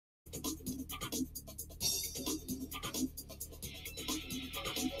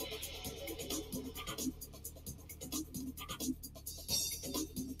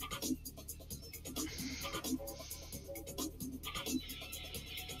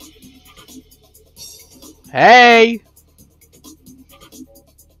Hey!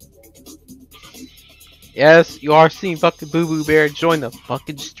 Yes, you are seeing fucking Boo Boo Bear join the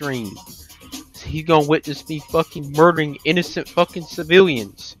fucking stream. So he's gonna witness me fucking murdering innocent fucking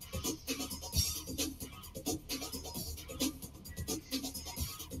civilians.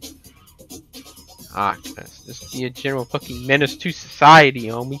 Ah, just be a general fucking menace to society,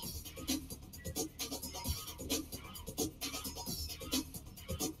 homie.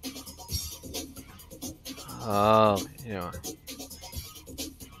 Oh, you know.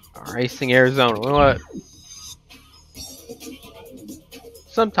 Racing Arizona. You know what?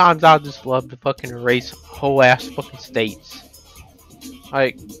 Sometimes I'll just love to fucking erase whole ass fucking states.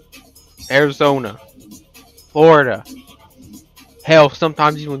 Like Arizona, Florida, hell,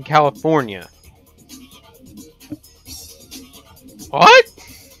 sometimes even California. What?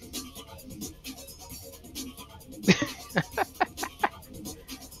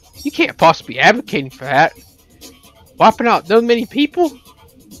 You can't possibly be advocating for that. Wiping out those many people?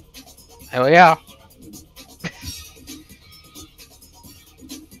 Hell yeah.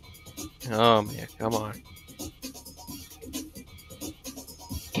 Oh man, come on.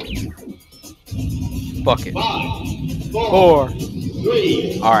 Fuck it. 5, 4,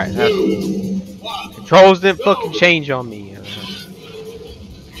 3. Alright, controls didn't fucking change on me.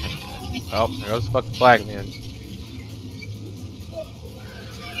 Oh, there goes the fucking flag, man.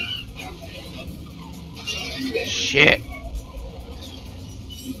 Shit.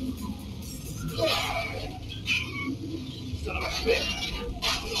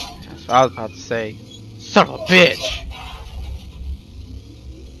 That's what I was about to say. Son of a bitch.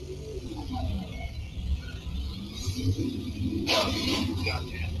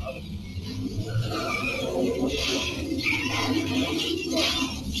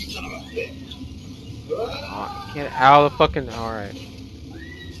 Oh, get out of the fucking. Alright.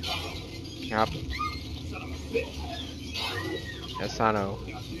 Copy. Yes, I know.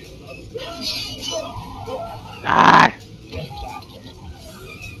 Ah!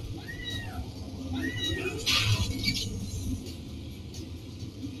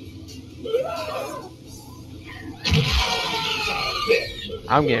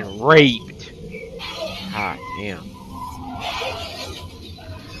 I'm getting raped. God damn.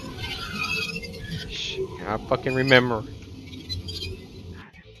 I fucking remember.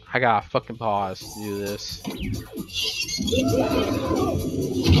 I gotta fucking pause to do this.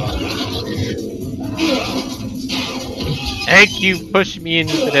 Thank you for pushing me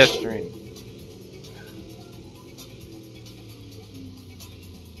into the pedestrian.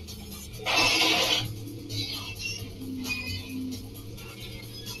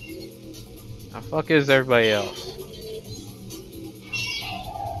 How the fuck is everybody else?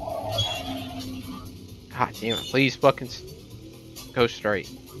 God damn it, please fucking go straight.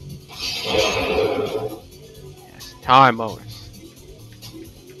 Yes, time bonus.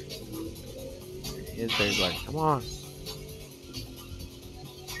 Here's everybody, come on.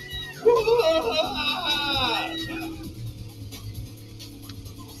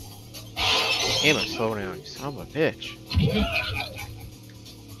 Damn it, slow down, you son of a bitch.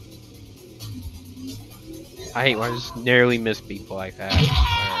 I hate when I just nearly miss people like that.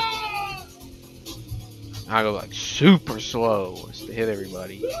 I go like super slow just to hit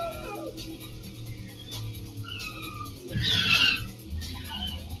everybody.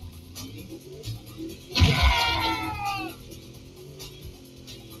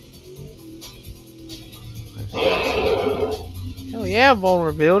 Hell yeah,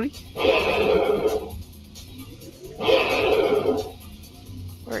 vulnerability.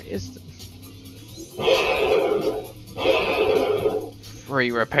 Where is the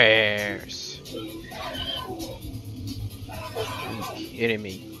free repairs? Are you kidding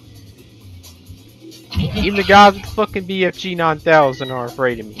me? Even the guys with the fucking BFG 9000 are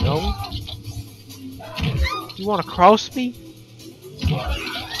afraid of me, no? You wanna cross me?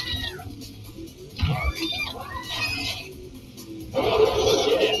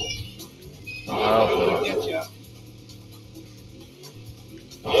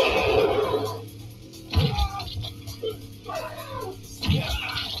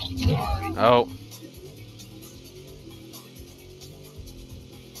 Oh.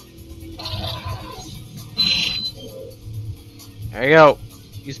 There you go.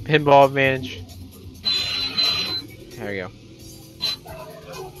 Use pinball advantage. There you go.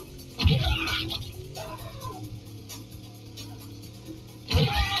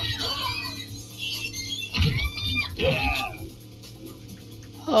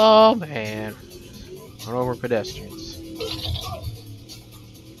 Oh man. Run over pedestrians.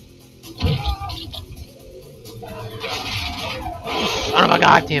 Son of a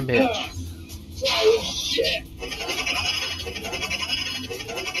goddamn bitch.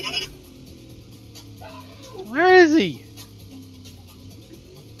 Where is he?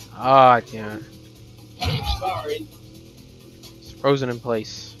 Ah, damn. Sorry. It's frozen in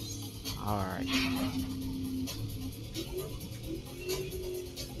place. Alright.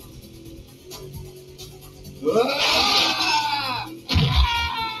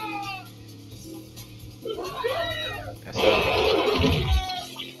 That's it.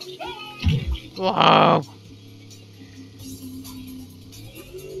 Wow.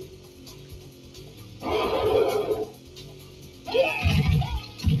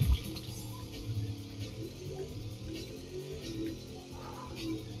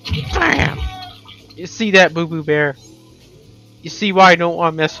 Bam! You see that, Boo Boo Bear? You see why I don't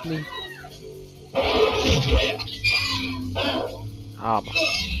want to mess with me? Oh my.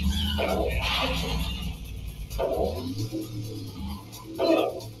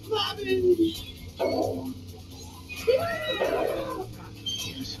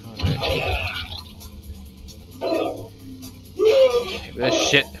 Yes, alright. This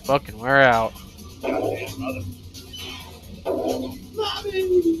shit fucking wear out.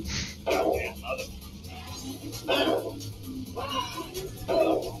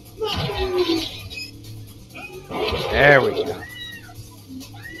 There we go.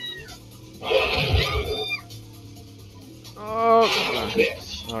 Oh,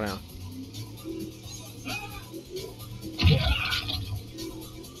 slow down.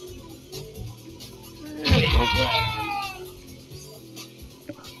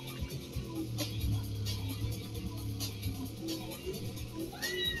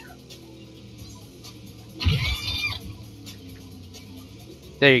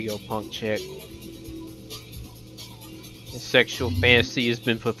 There you go, punk chick. His sexual fantasy has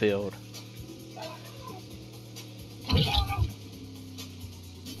been fulfilled.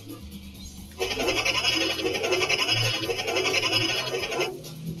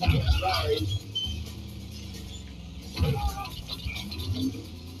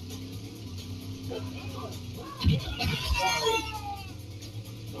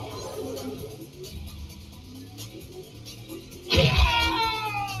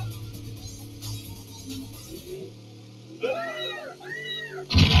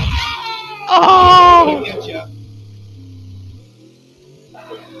 Oh!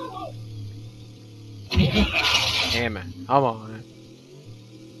 Damn it. Come on.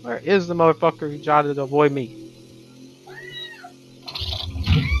 Where is the motherfucker who tried to avoid me?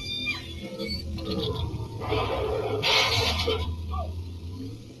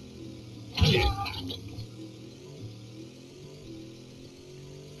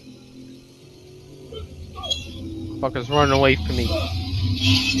 Fucker's running away from me.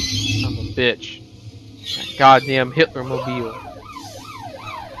 I'm a bitch. That goddamn Hitler mobile.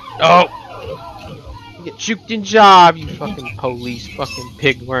 Oh! You get juked in job, you fucking police, fucking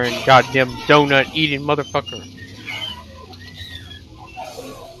pig wearing goddamn donut eating motherfucker.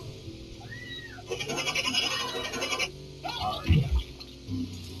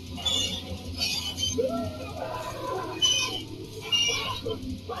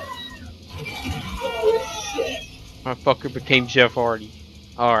 My fucker became Jeff Hardy.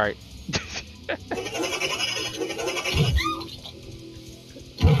 Alright.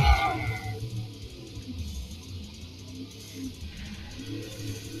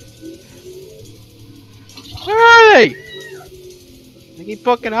 Where are they? They keep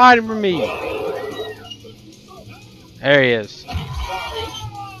fucking hiding from me. There he is.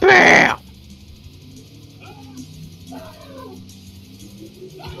 BAM!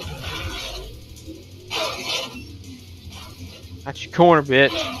 That's your corner,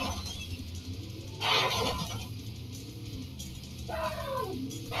 bitch.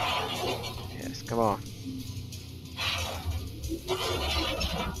 Yes, come on.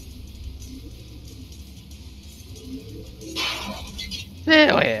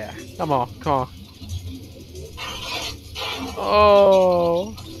 Hell yeah. Come on, come on.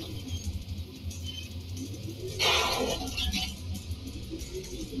 Oh.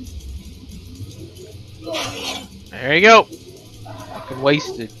 There you go. Fucking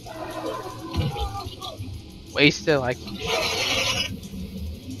wasted. Wasted like.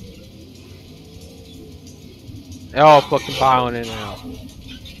 They're all fucking piling in and out.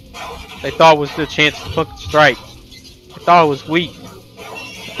 They thought it was the chance to fucking strike. They thought it was weak.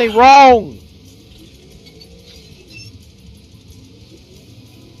 But they wrong.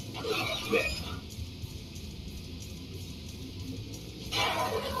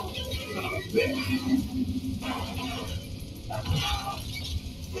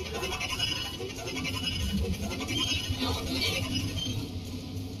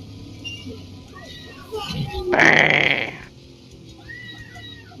 Bam!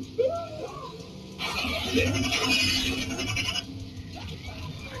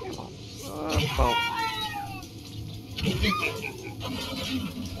 Come on.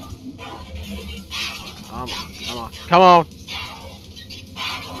 Come on. Come on.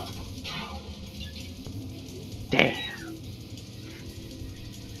 Damn.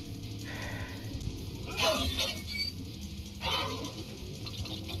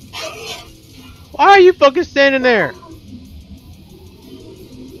 Why are you fucking standing there?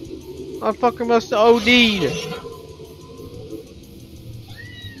 Motherfucker must have OD'd.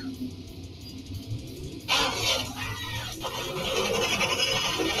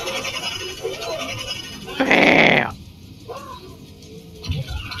 Bam!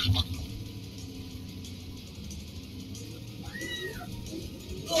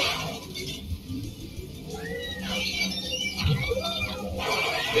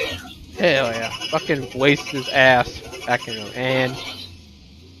 Hell yeah. Fucking waste his ass back in her hand.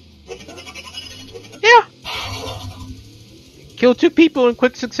 Yeah. Kill 2 people in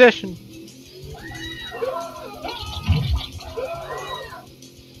quick succession.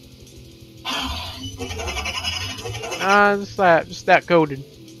 Just that coded.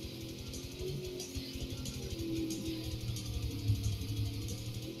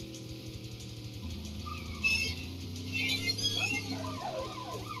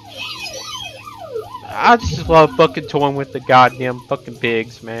 I just love fucking toying with the goddamn fucking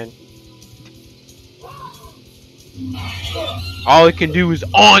pigs, man. All it can do is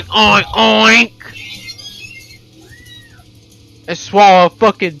oink, oink, oink! And swallow a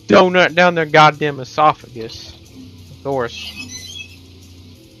fucking donut down their goddamn esophagus. Of course.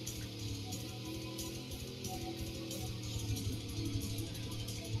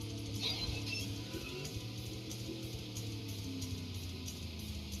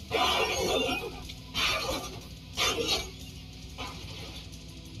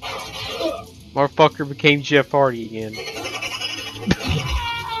 Motherfucker became Jeff Hardy again.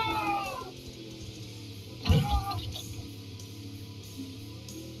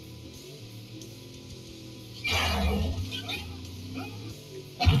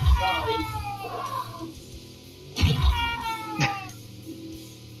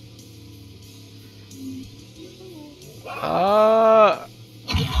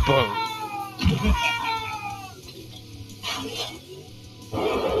 Boom.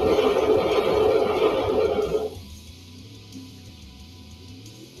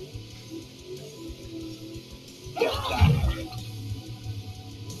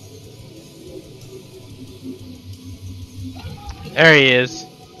 There he is.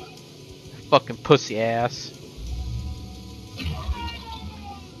 Fucking pussy ass.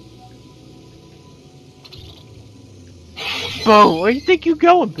 Boom! Where do you think you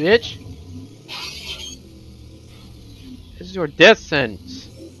going, bitch? This is your death sentence.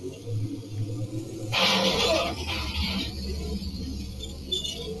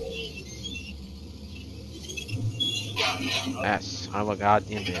 That son of a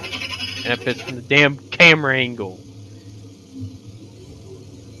goddamn bitch. And if it's from the damn camera angle.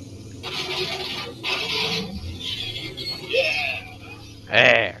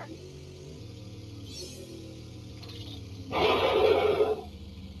 There.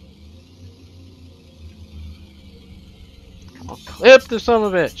 Come on, clip the son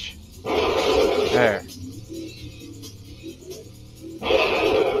of a bitch. There.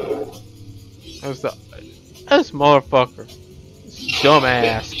 This motherfucker. This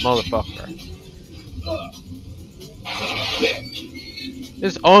dumbass motherfucker.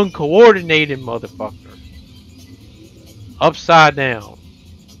 This uncoordinated motherfucker. Upside down.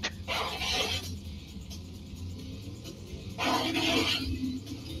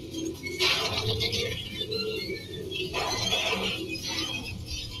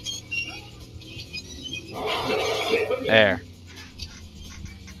 There.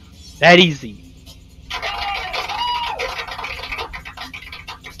 That easy.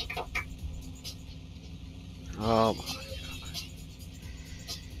 Oh my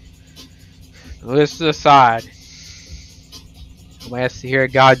god. This to the side. I'm gonna have to hear a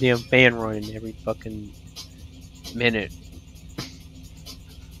goddamn fan running every fucking minute.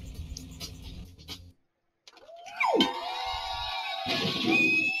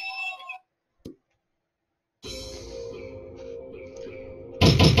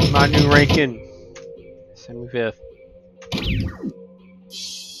 My new ranking. 75th.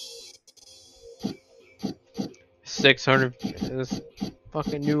 $600. This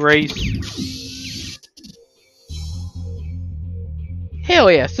fucking new race. Hell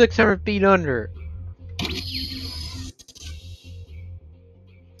yeah, 600 feet under.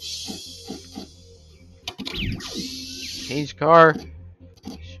 Change car.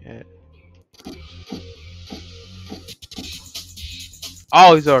 Shit.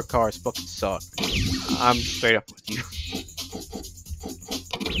 All these other cars fucking suck. I'm straight up with you.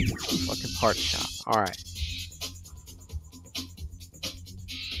 Fucking part shop. Alright.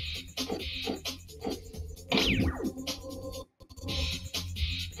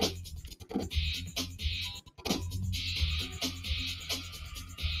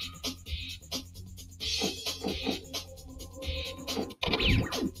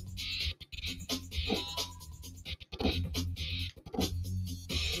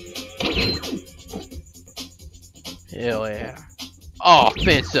 Hell yeah.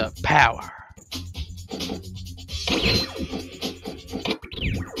 Offense up power.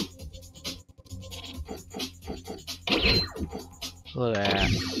 Look at that.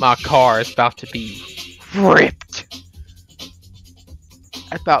 My car is about to be ripped.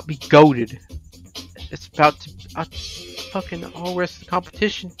 It's about to be goated. It's about to fucking all rest of the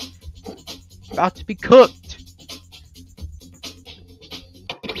competition about to be cooked.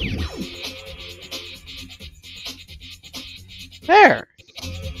 There.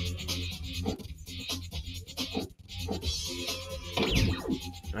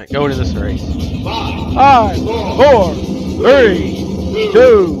 Alright, go into this race. 5, 4, 3,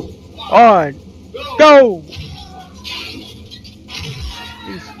 2, 1, go!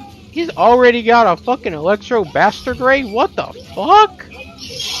 He's already got a fucking electro bastard ray? What the fuck?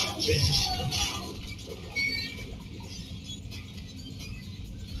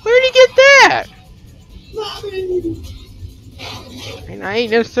 Where'd he get that? And I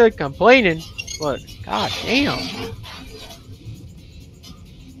ain't necessarily complaining, but god damn.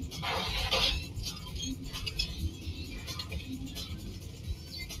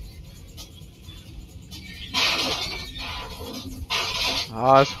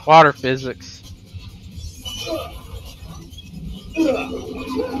 Oh, it's water physics.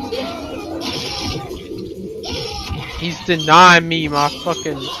 He's denying me my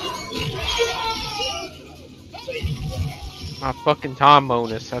fucking time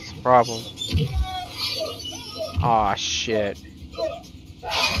bonus. That's the problem. Aw, shit.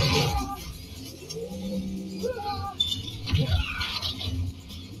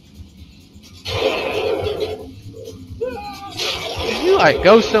 You like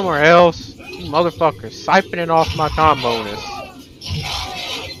go somewhere else, you motherfuckers siphoning off my time bonus.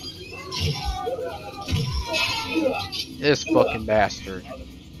 This fucking bastard.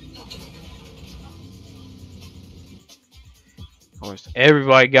 Of course,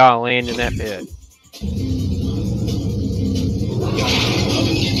 everybody gotta land in that pit.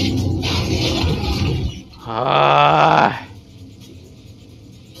 Ah.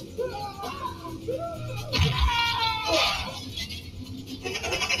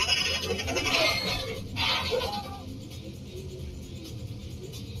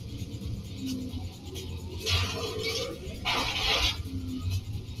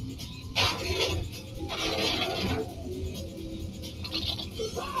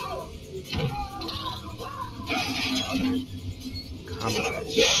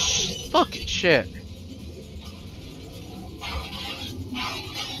 Fucking shit.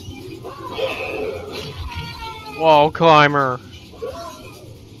 Wall climber.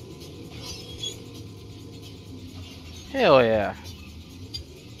 Hell yeah.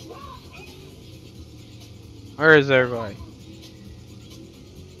 Where is everybody?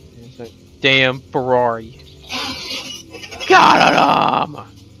 It's a damn Ferrari. Got him!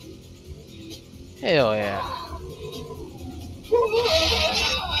 Hell yeah.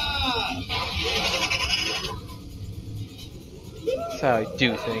 That's how I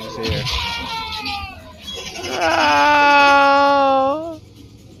do things here. Oh.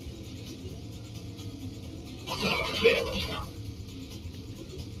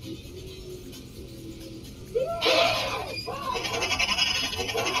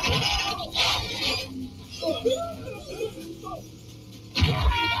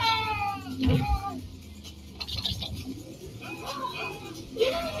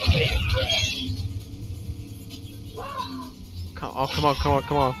 Oh, come on, come on,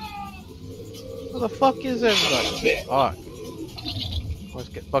 come on. Where the fuck is everybody? Fuck. Let's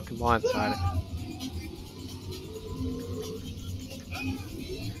get fucking blindsided.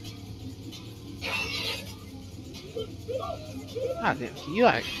 God damn, you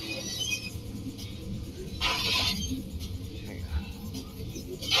like...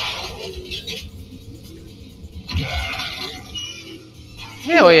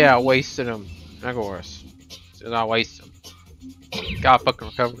 Hell yeah, I wasted him. Of course. Did not waste him. Gotta fucking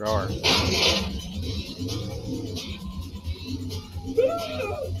recover the art.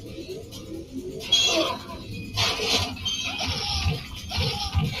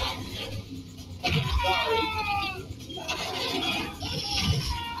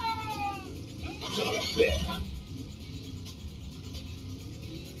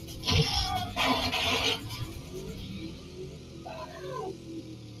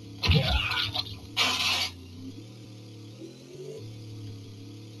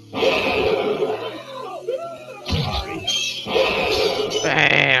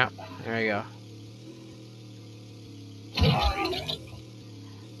 Bam! There you go.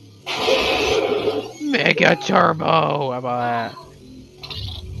 Mega Turbo! How about that?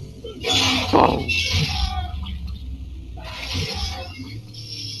 Boom!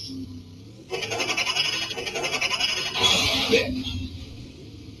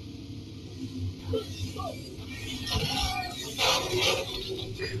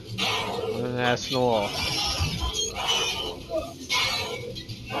 What an ass snore.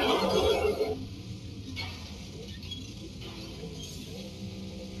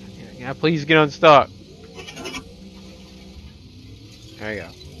 Yeah, please get unstuck. There you go.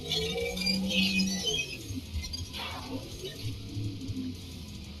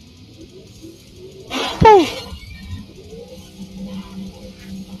 Boom!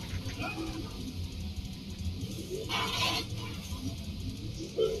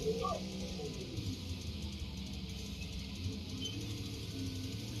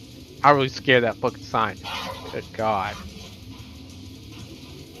 I really scared that fucking sign. Good God.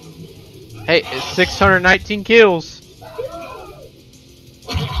 Hey, it's 619 kills.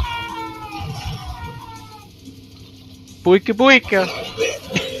 Boika boika.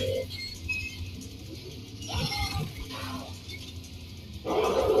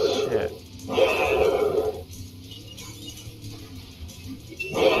 Shit.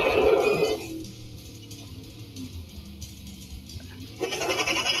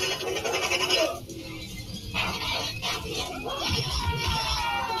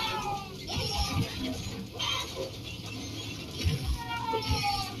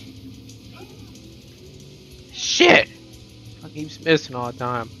 Shit! I keeps missing all the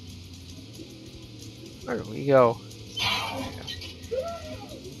time. Where do we go?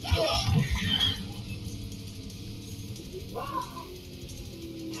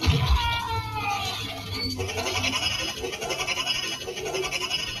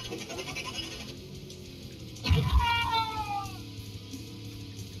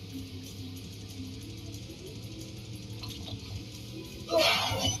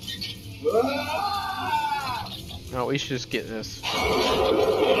 No, we should just get this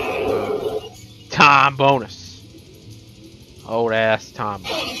time bonus. Old ass time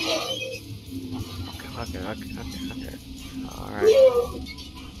bonus. Okay. Alright.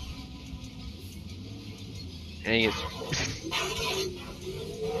 And he gets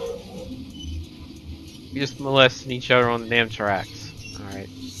just molesting each other on the damn tracks. Alright.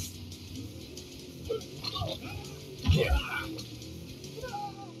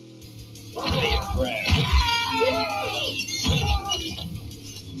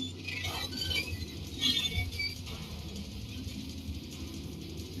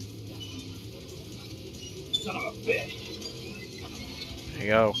 Son of a bitch. There you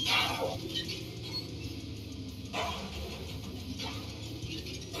go.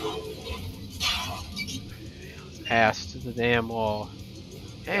 Ass to the damn wall.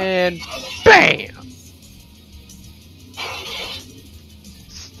 And BAM!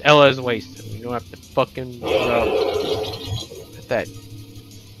 Ella is wasted. We don't have to fucking let that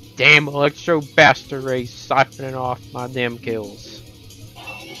damn electro bastard race siphoning off my damn kills.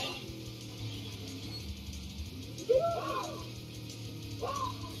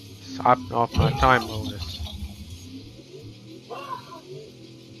 Siphoning off my time bonus.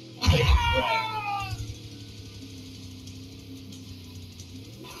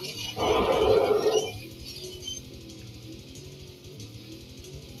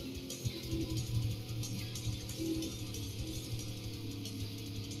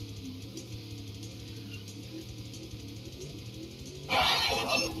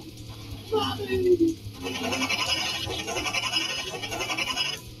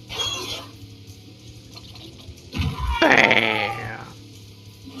 Bam!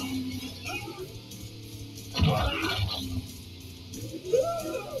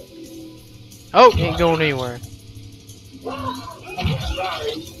 Oh, ain't going anywhere. Sorry.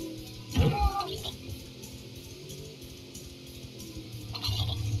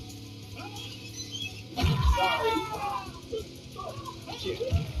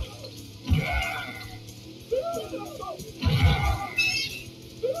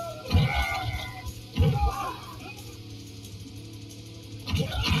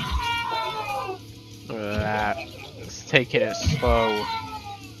 Look at that. Let's take it slow.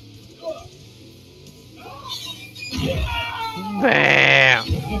 Bam!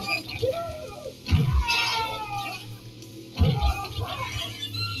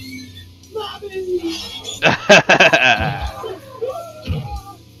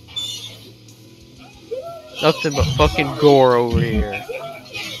 Nothing but fucking gore over here.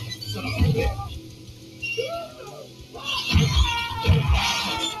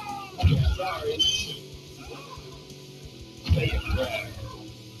 Sorry. Say it back.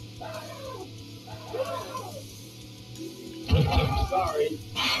 Sorry.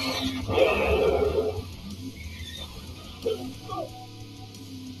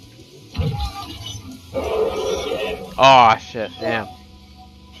 Oh shit, damn.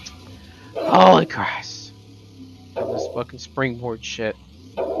 Holy Christ. This fucking springboard shit.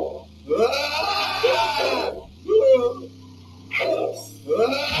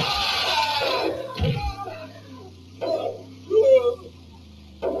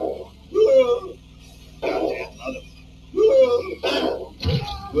 Goddamn mother.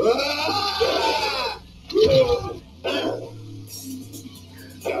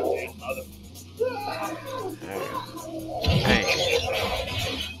 Goddamn mother. Hey.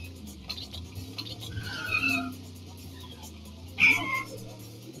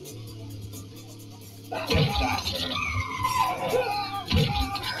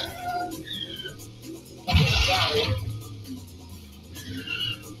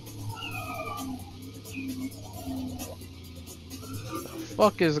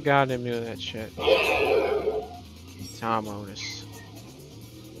 Fuck is the goddamn doing that shit? Time Otis.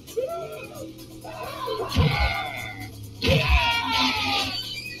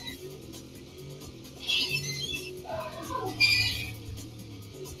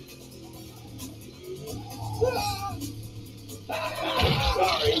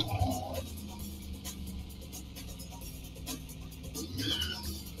 Sorry.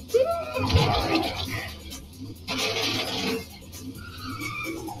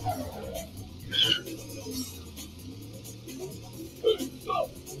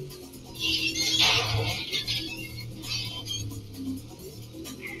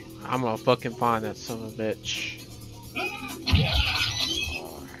 I'm gonna fucking find that son of a bitch.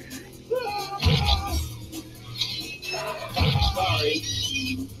 Sorry.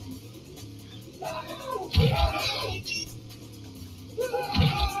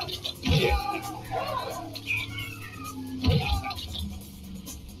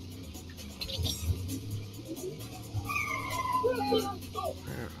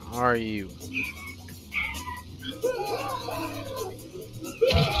 Where are you?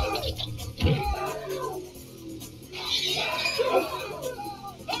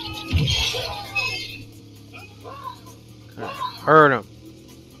 Hurt him.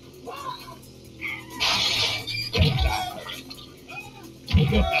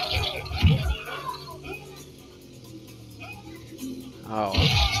 Oh.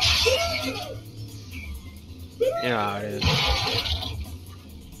 You know how it is.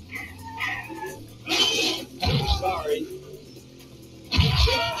 Sorry.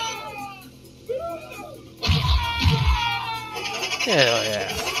 Hell yeah.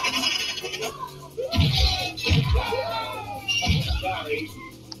 Sorry.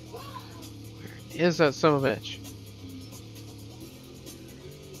 Is that son of a bitch?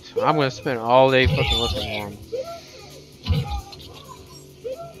 So I'm gonna spend all day fucking looking for him.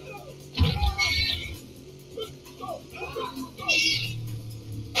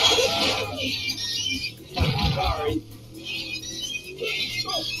 Sorry.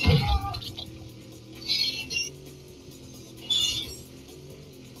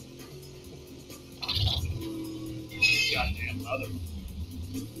 Goddamn mother.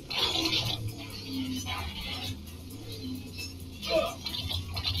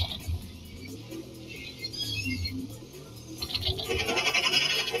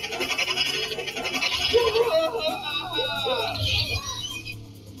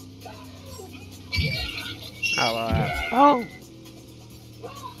 Oh.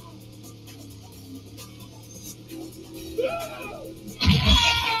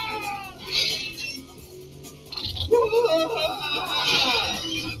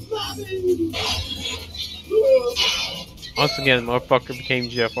 Once again, the motherfucker became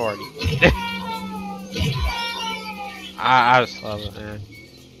Jeff Hardy. I just love it, man.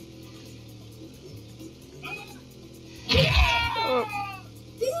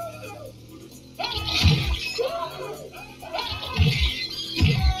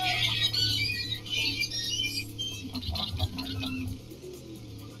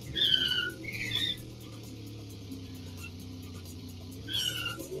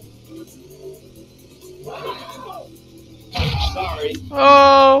 Sorry.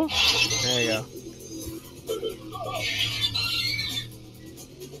 Oh! There you go.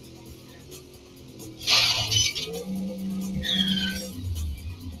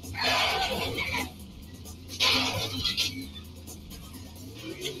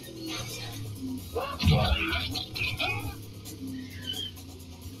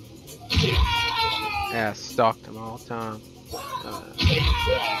 Yeah, I stalked him all the time.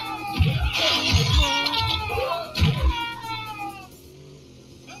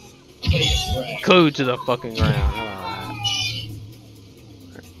 glued to the fucking ground. Alright.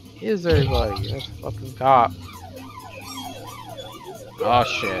 Where is everybody? That's a fucking cop. Oh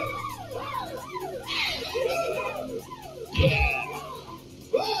shit.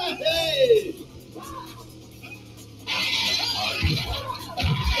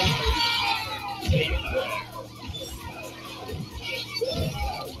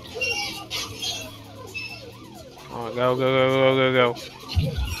 Come on, go, go, go, go, go, go.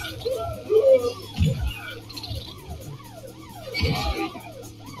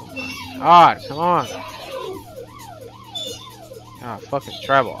 God, come on. God, fucking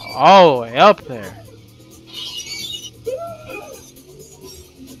travel all the way up there.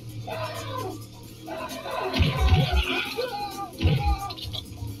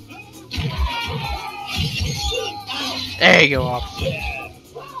 There you go, officer.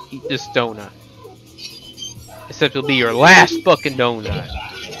 Eat this donut. Except it'll be your last fucking donut.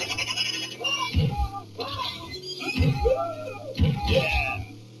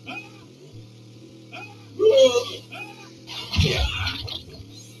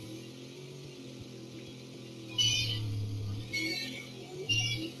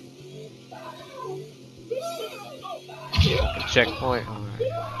 Checkpoint. Alright.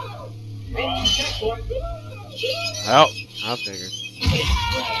 Oh, I figured.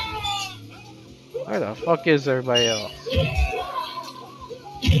 Where the fuck is everybody else?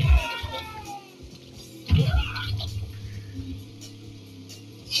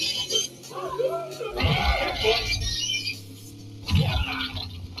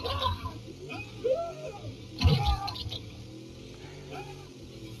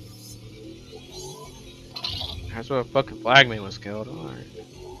 That's where a fucking flagman was killed. Alright.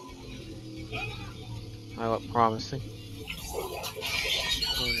 I look promising.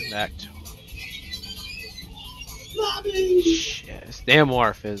 Going back to shit, it's damn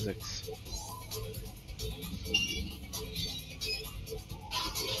war physics.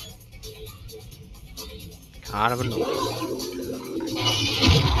 Kind of annoying.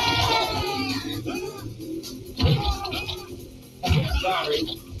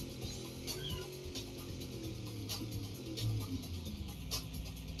 Sorry.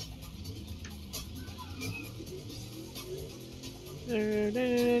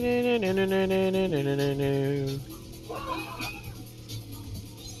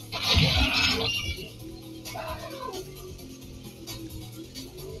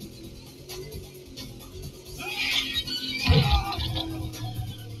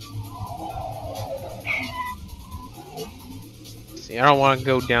 See, I don't want to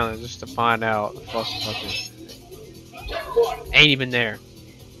go down there just to find out the fucking ain't even there.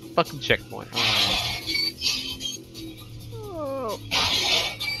 Fucking checkpoint. Alright. Oh.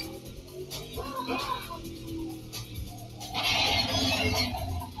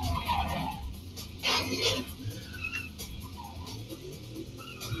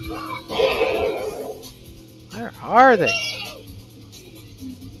 Where are they?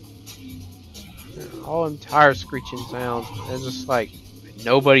 They're all them tire screeching sounds. They're just like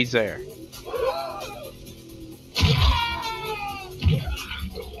nobody's there.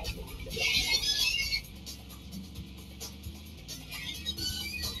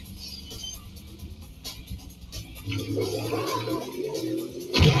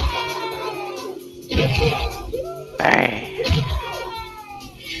 Bang!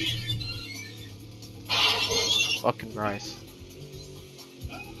 Fucking Christ.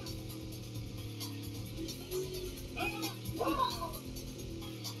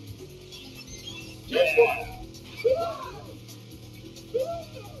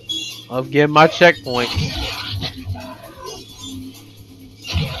 Love getting my checkpoints.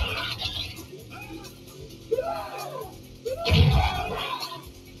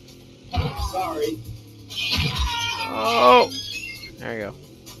 Sorry. Oh! There you go.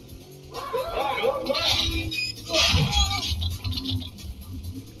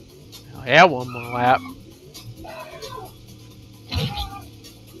 Oh, yeah, one more lap.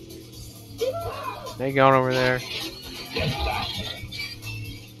 They going over there.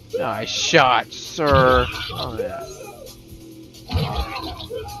 Nice shot, sir. Oh, yeah.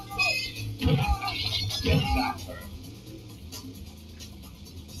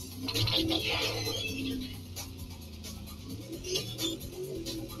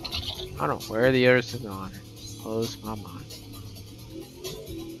 I don't know where the others have gone. Close my mind.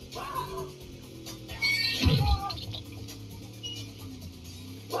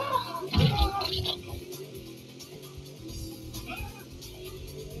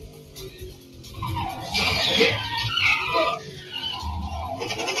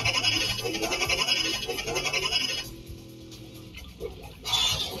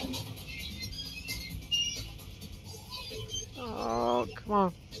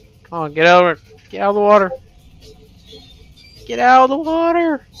 Come on, get out of it. Get out of the water. Get out of the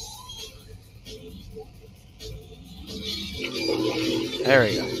water. There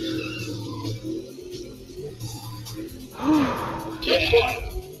we go.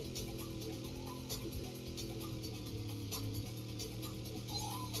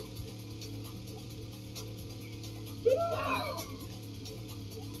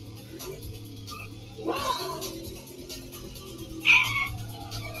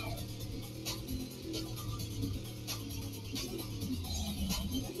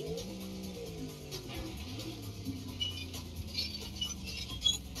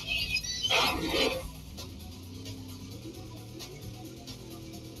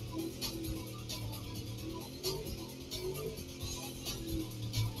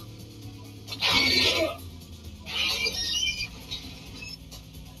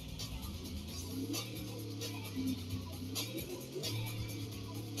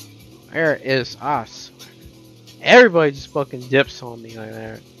 There is us. Everybody just fucking dips on me like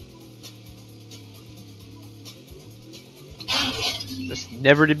that. Just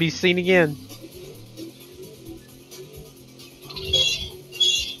never to be seen again.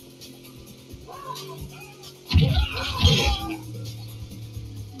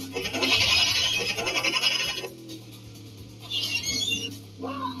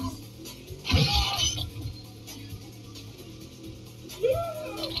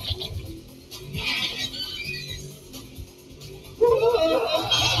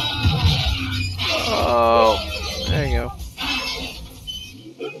 Oh, there you go.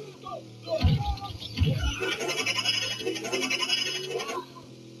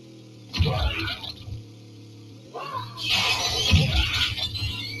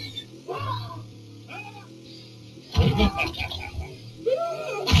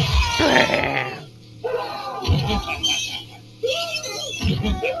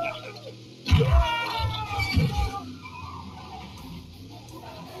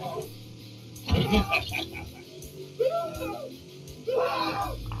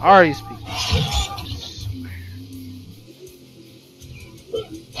 Are these people?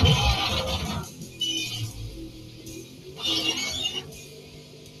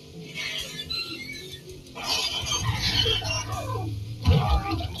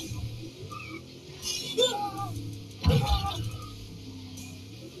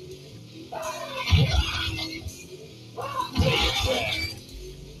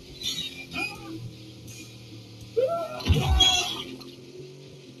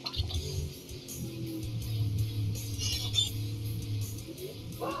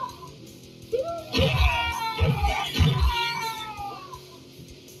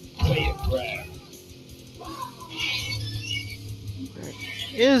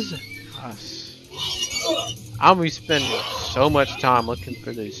 Is us. I'm gonna be spending so much time looking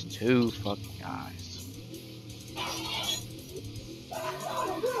for those two fucking guys.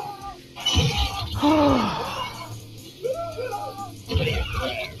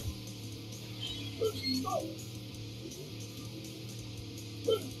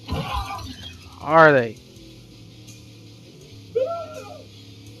 Are they?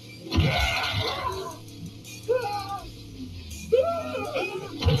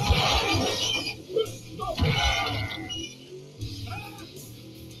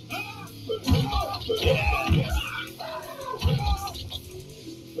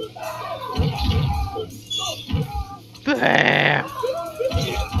 Bam!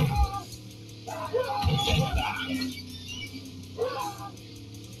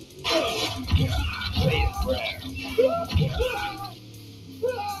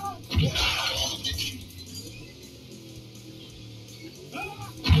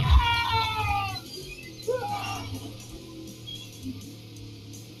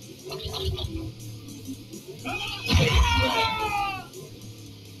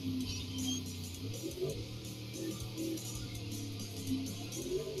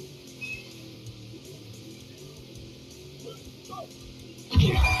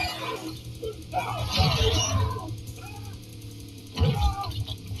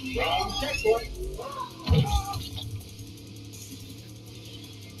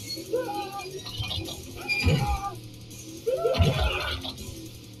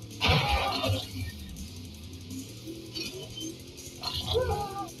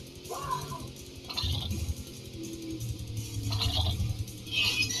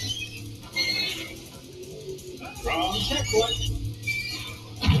 Wrong checkpoint.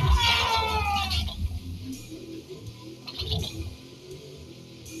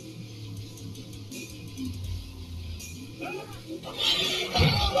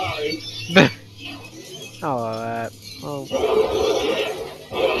 Sorry. Oh, that. Oh.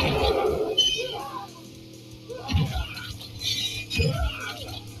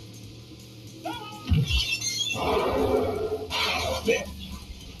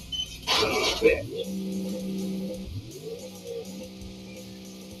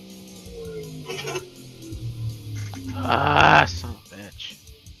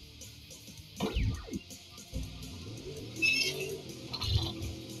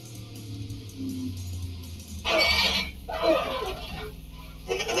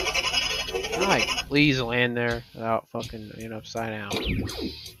 Please land there without fucking being upside down.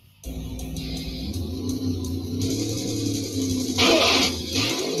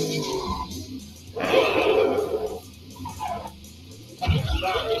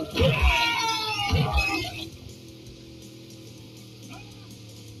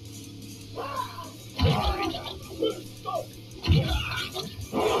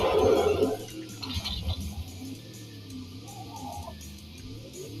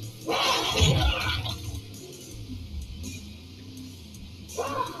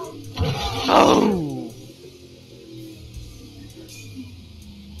 Oh!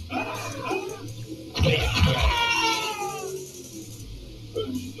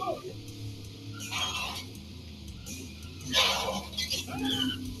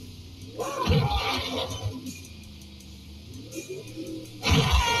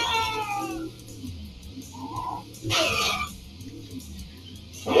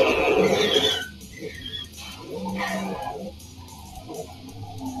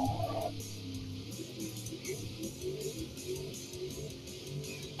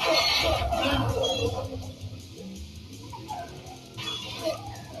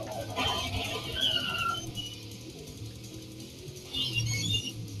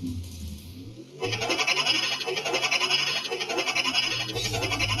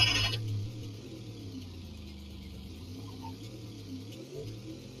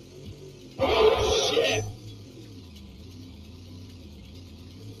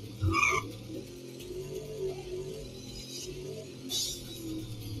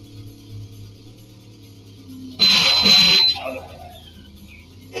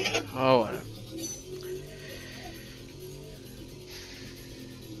 Oh, whatever.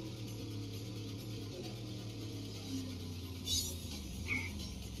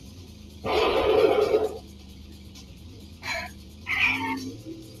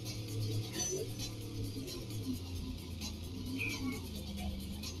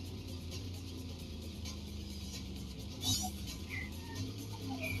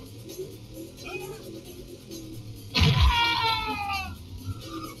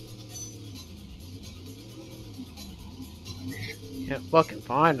 Can't fucking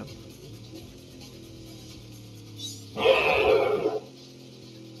find them.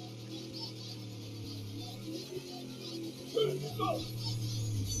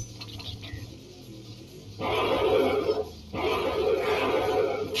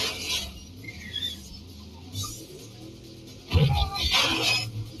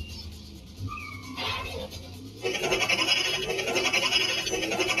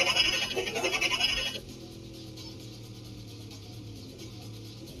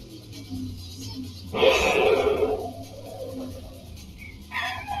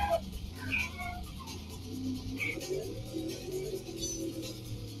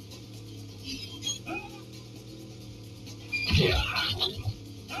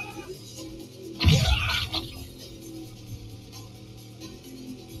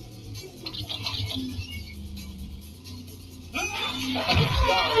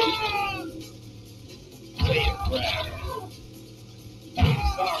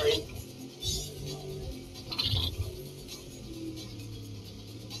 Sorry.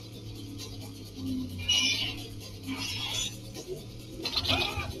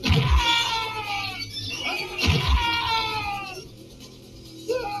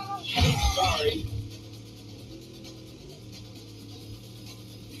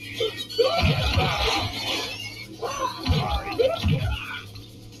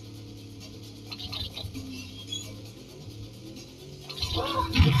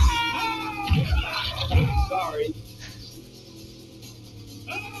 Sorry. Sorry.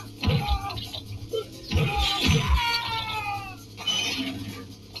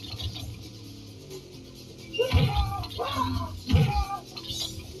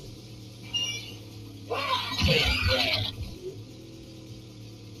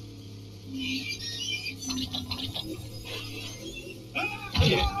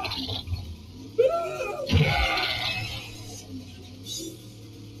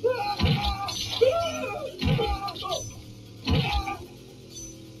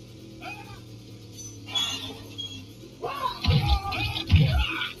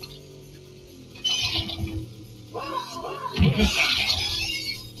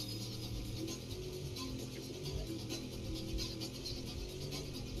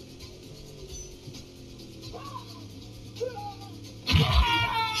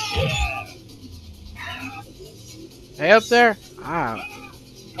 Hey, up there? I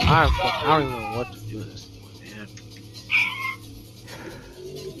don't even know what to do with this one, man.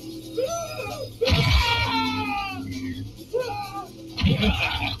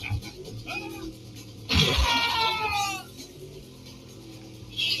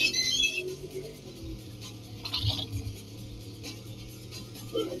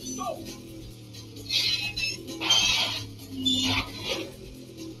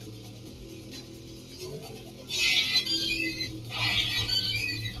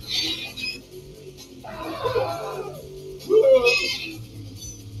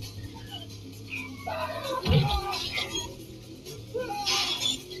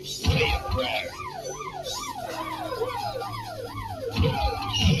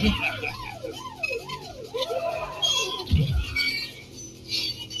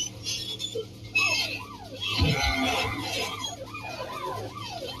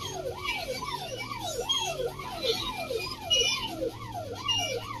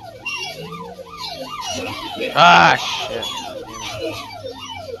 Ah, shit.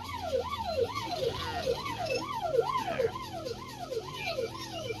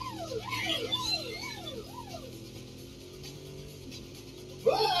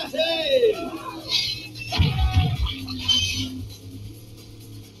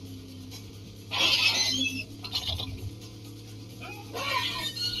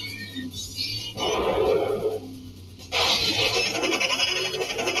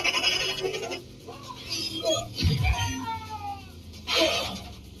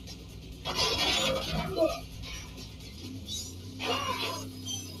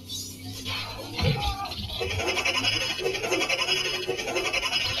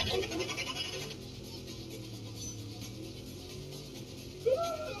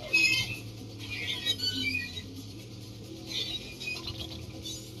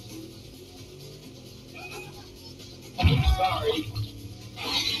 Sorry.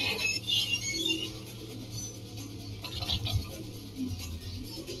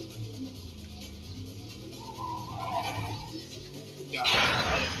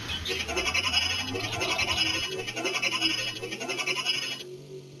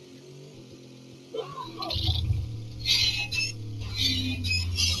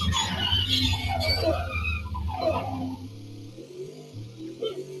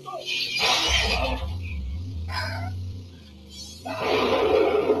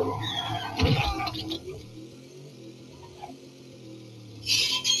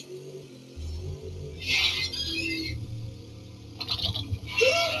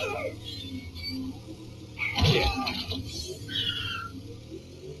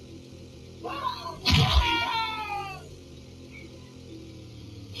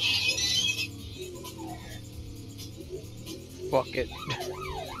 Fuck it.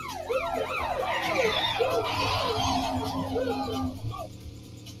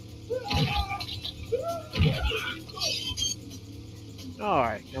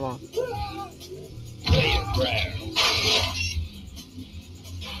 Alright, come on. Say a prayer.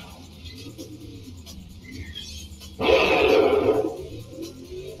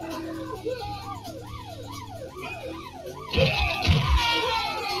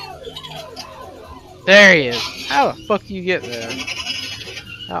 There he is. How the fuck do you get there?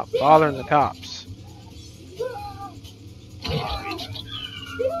 Without bothering the cops.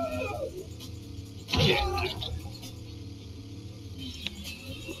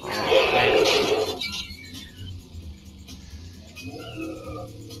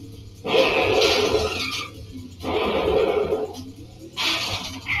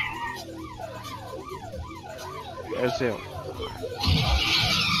 There's him.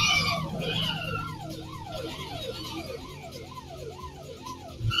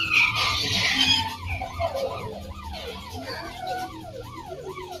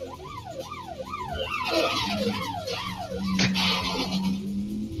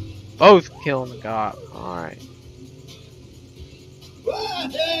 Both killing the cop. Alright.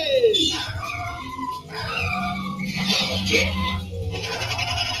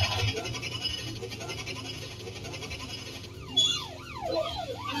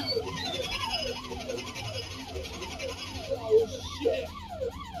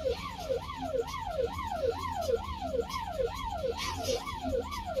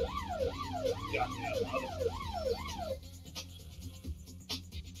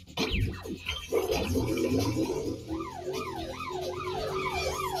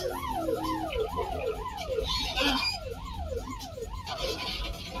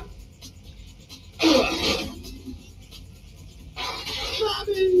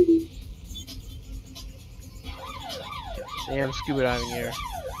 Damn scuba diving here.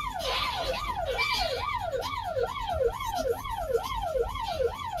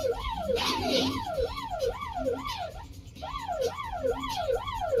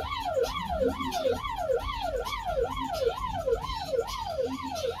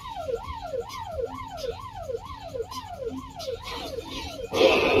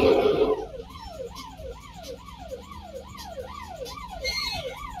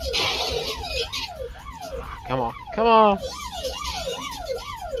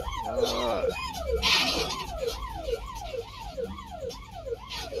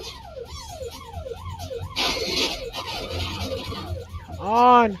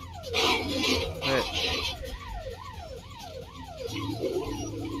 on. Bitch.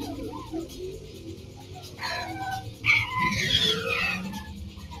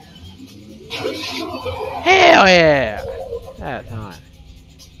 Hell yeah! That time.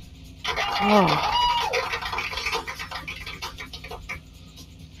 Oh.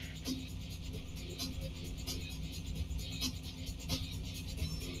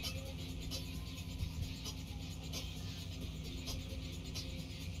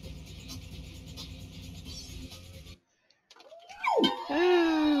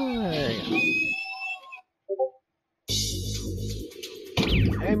 There you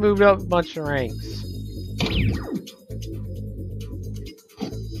go. I moved up a bunch of ranks.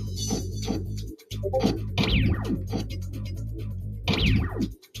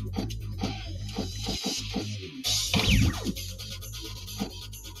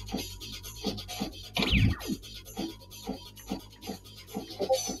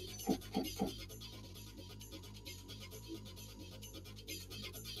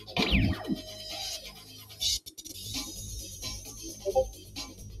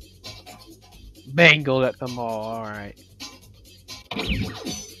 Bangled at them all, alright.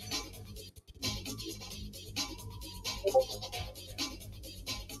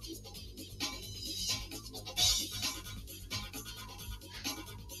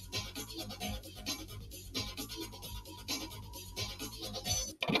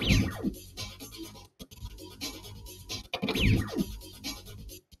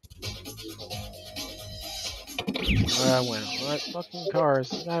 I win. What fucking cars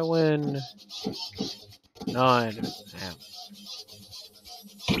did I win? None. Damn.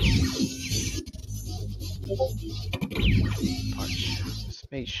 Punch.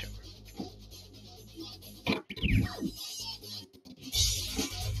 Space ship.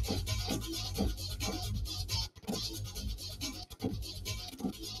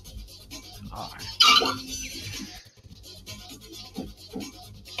 Alright.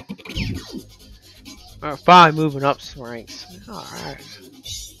 Fine, moving up some ranks. Alright.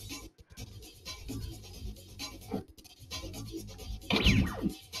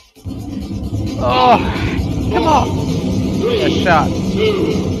 Oh, come on! A shot.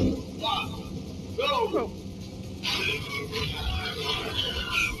 2, 1, go!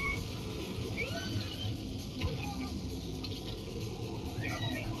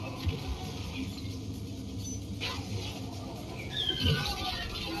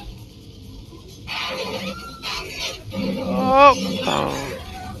 Oh!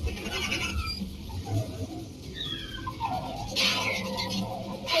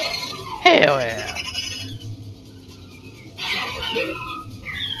 Hell yeah!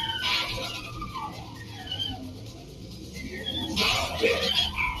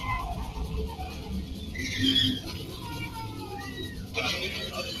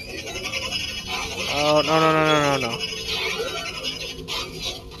 Oh, no.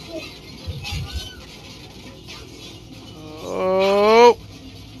 Oh!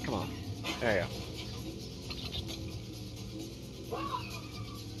 Come on. There you go.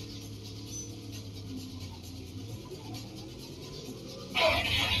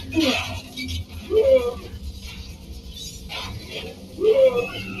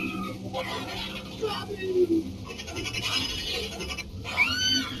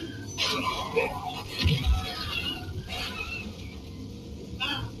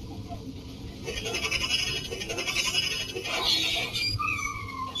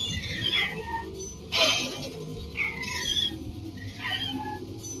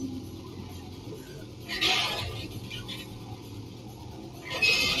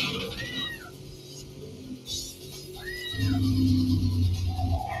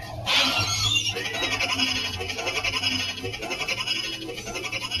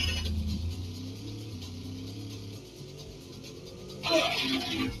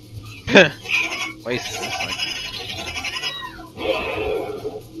 Wasted this like.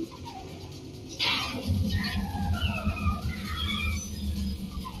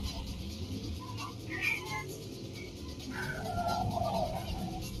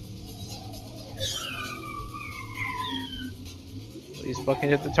 Please fucking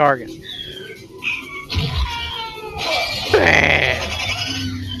hit the target. Bam!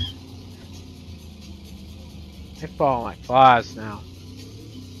 They fall like flies now.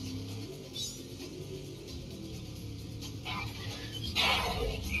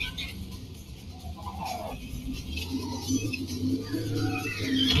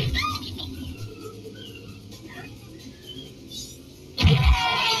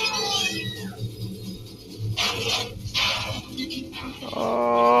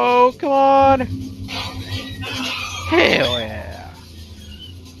 Oh, come on! Hell yeah!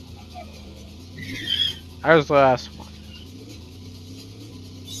 There's the last one.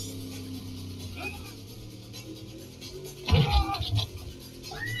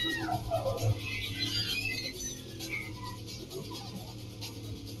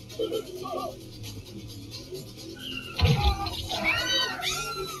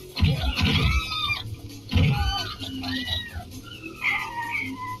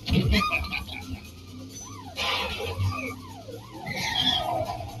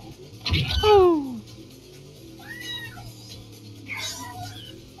 Woo!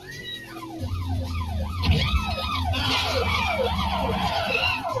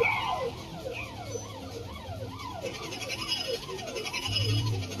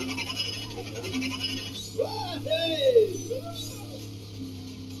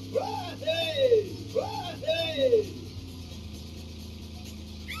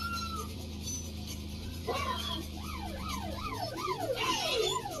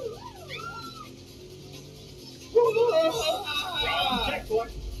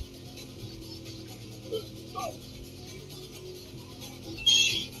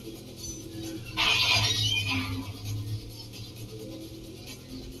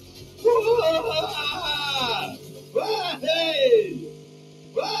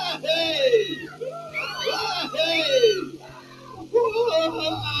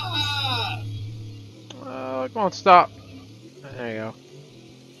 Come on, stop. There you go.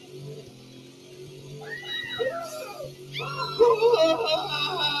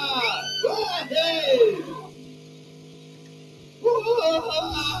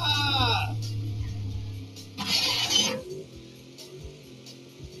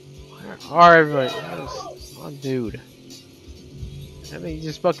 Alright, everybody. Oh, dude. I mean, you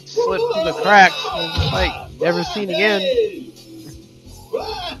just fucking slip through the cracks and just, like, never seen again.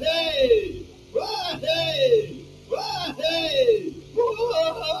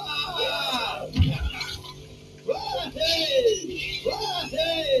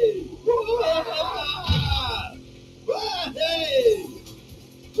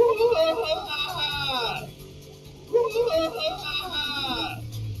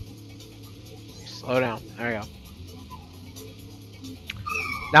 Slow down. There we go.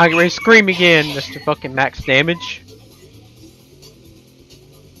 Now get ready to scream again, Mr. fucking Max Damage.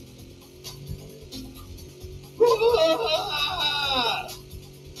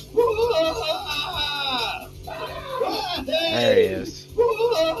 There he is.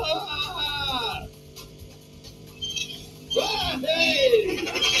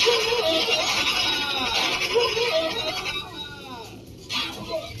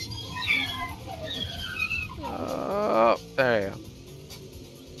 Oh, there you go.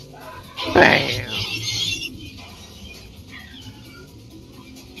 Bam!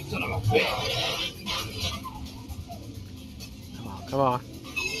 Come on, come on.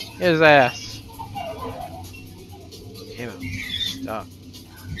 Hit his ass. Damn it. Stop.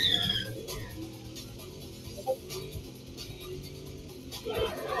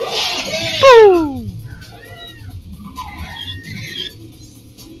 Boom!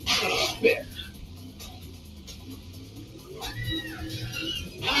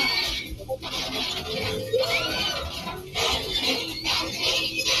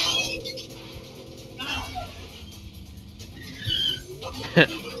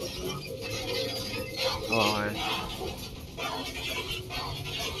 Oh, man.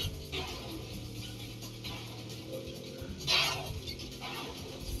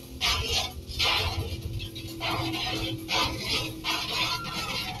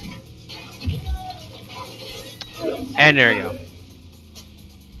 And there you go.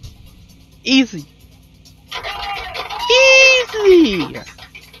 Easy. Easy.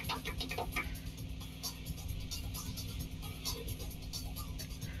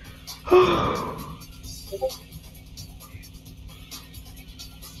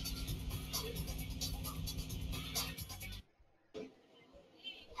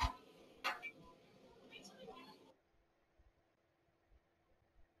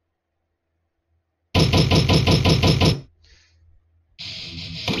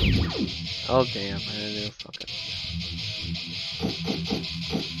 Oh damn, I didn't do fucking.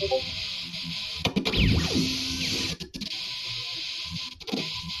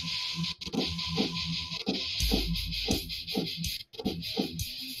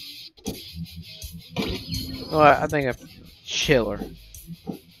 Oh, I think I'm chiller.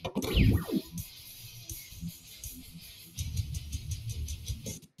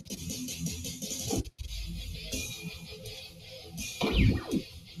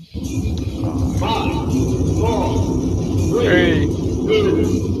 Three,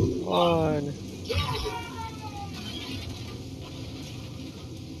 two, one.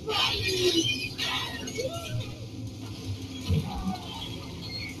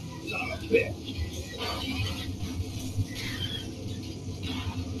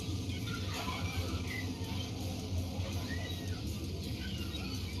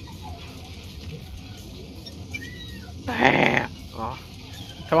 Bam! Oh,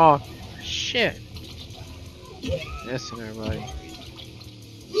 come on. Shit. Missing everybody.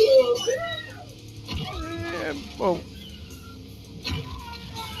 Whoa.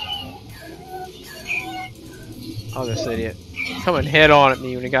 Oh, this idiot. Coming head on at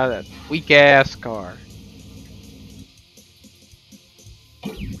me when he got that weak ass car.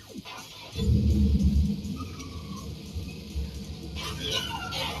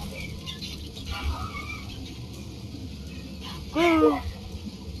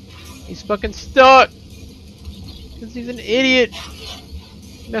 He's fucking stuck. Because he's an idiot.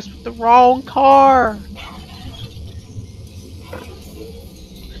 He messed with the wrong car.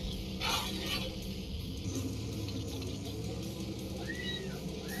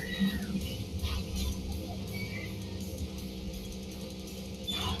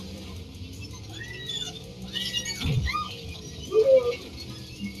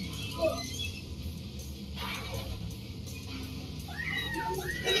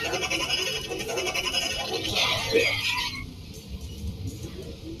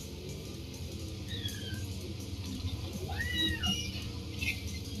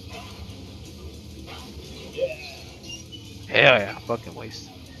 Hell yeah, fucking waste.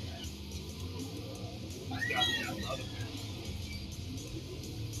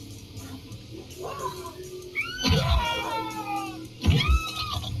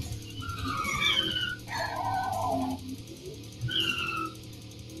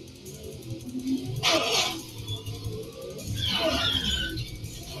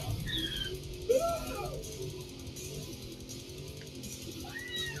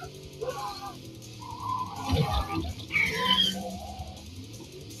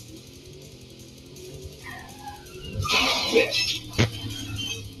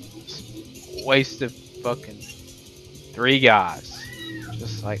 Wasted fucking 3 guys.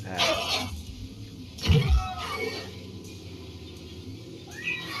 Just like that.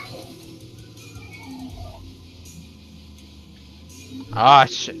 Ah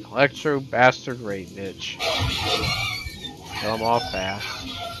shit, electro bastard raid bitch. Kill them all fast.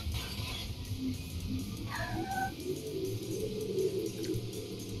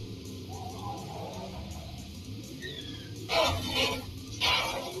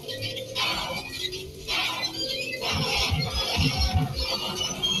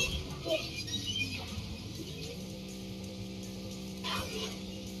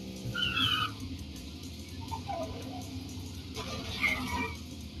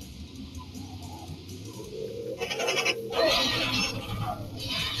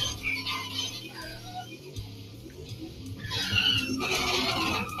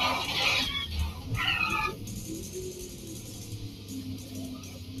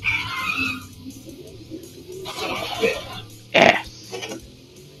 Yes!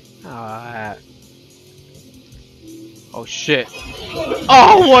 Oh shit.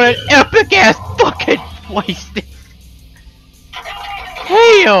 Oh, what an epic ass fucking wasted.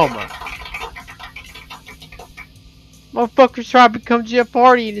 Damn! Motherfucker's trying to become Jeff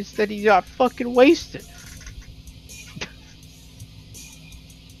Hardy and instead he got fucking wasted.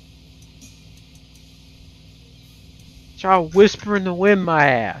 Try to whisper in the wind my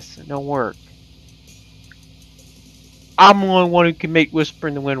ass. It don't work. I'm the only one who can make whisper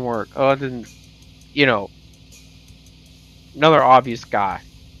in the wind work. Other than, you know, another obvious guy.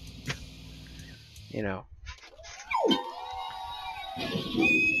 You know.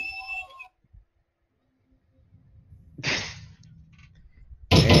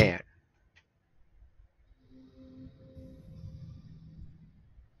 Man.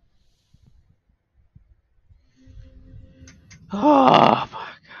 Oh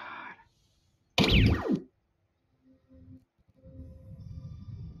my god.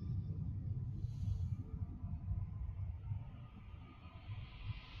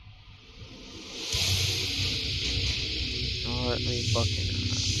 Oh, let me fucking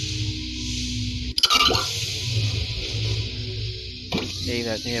save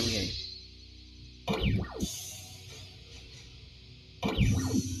that damn game.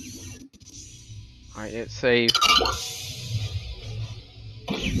 Alright, let's save.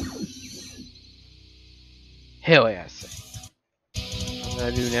 Hell yeah, save. What I'm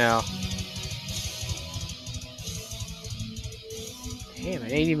gonna do now. Damn,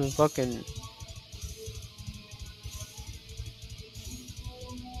 it ain't even fucking.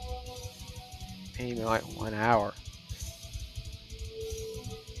 Ain't even like 1 hour.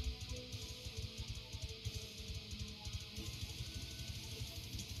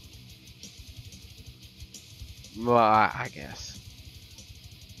 Well, I guess.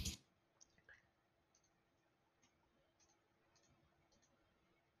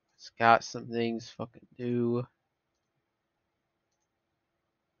 It's got some things fucking do.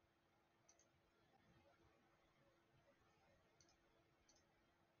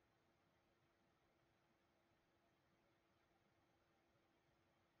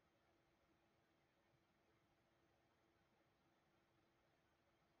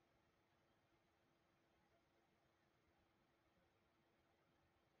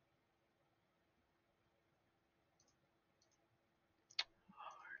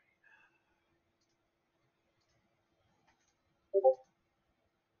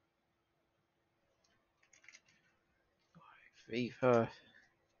 FIFA.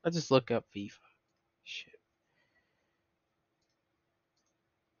 I'll just look up FIFA. Shit.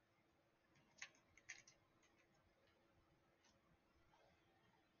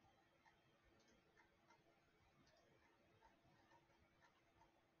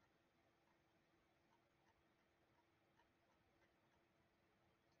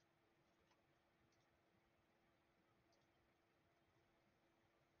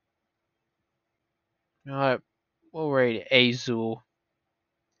 Alright, we'll rate it Azul.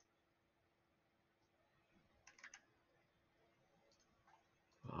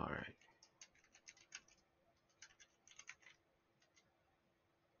 Alright.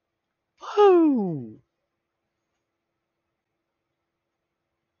 Woo!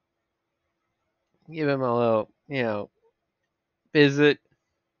 Give him a little, visit.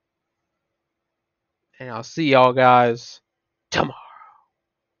 And I'll see y'all guys tomorrow.